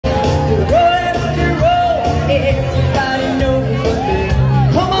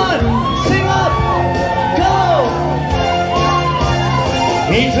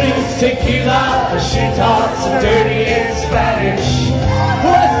tequila, she talks dirty in Spanish. Who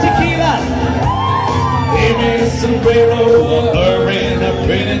has tequila? Amy sombrero, her in a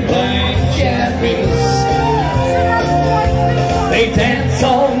pretty plain jammies. They dance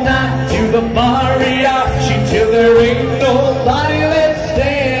all night to the mariachi till there ain't nobody left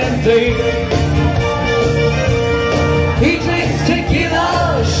standing. He drinks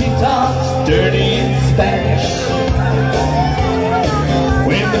tequila, she talks dirty in Spanish.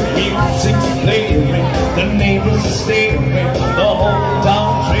 When the music's playing, the neighbors are staring, the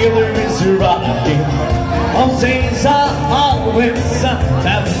hometown trailer is rocking. José always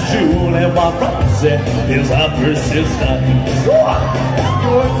sometimes Julie while Rosie is up her sister.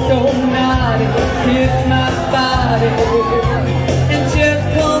 You're so naughty, kiss my body, and just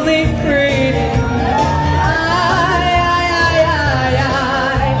call me pretty.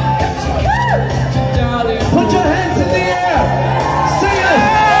 Darling, Put your hands in the air, sing it!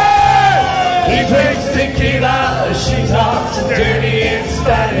 He drinks tequila, she talks dirty in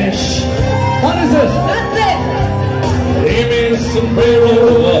Spanish. what is it? That's it! Amy sombrero,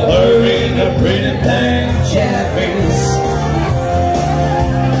 her in a pretty plain jammies.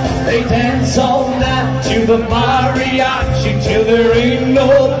 They dance all night to the mariachi till there ain't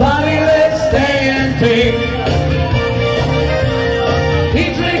nobody left standing. He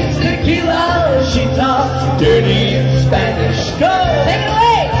drinks tequila, she talks dirty in Spanish. Go! Take it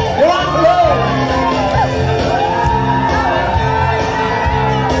away! You're on the road!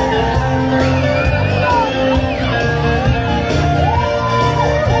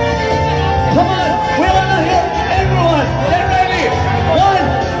 Come on, we want to hear everyone. Get ready.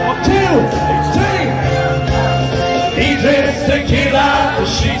 1, 2, 3. He drinks tequila,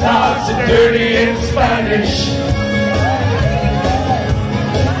 she talks dirty in Spanish.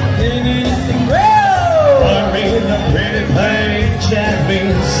 Her in the pretty plain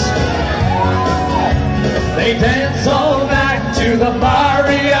jammies. They dance all night to the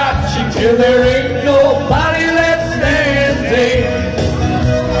mariachi till there ain't nobody left standing.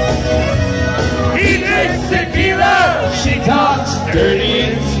 He drinks tequila, she talks dirty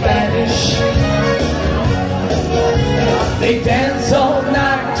in Spanish. They dance all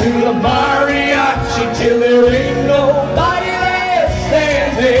night to the mariachi till there ain't nobody left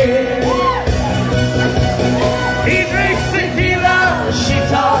standing. He drinks tequila, she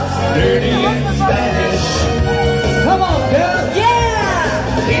talks dirty in Spanish. Come on, girl. Yeah!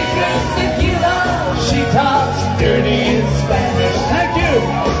 He drinks tequila, she talks dirty in Spanish. Thank you.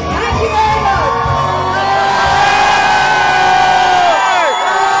 Thank you very much!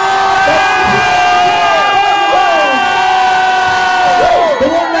 The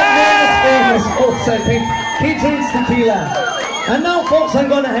one that made us famous, folks, I think. He drinks tequila. And now, folks, I'm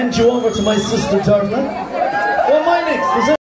going to hand you over to my sister, Dermot. Well, my next is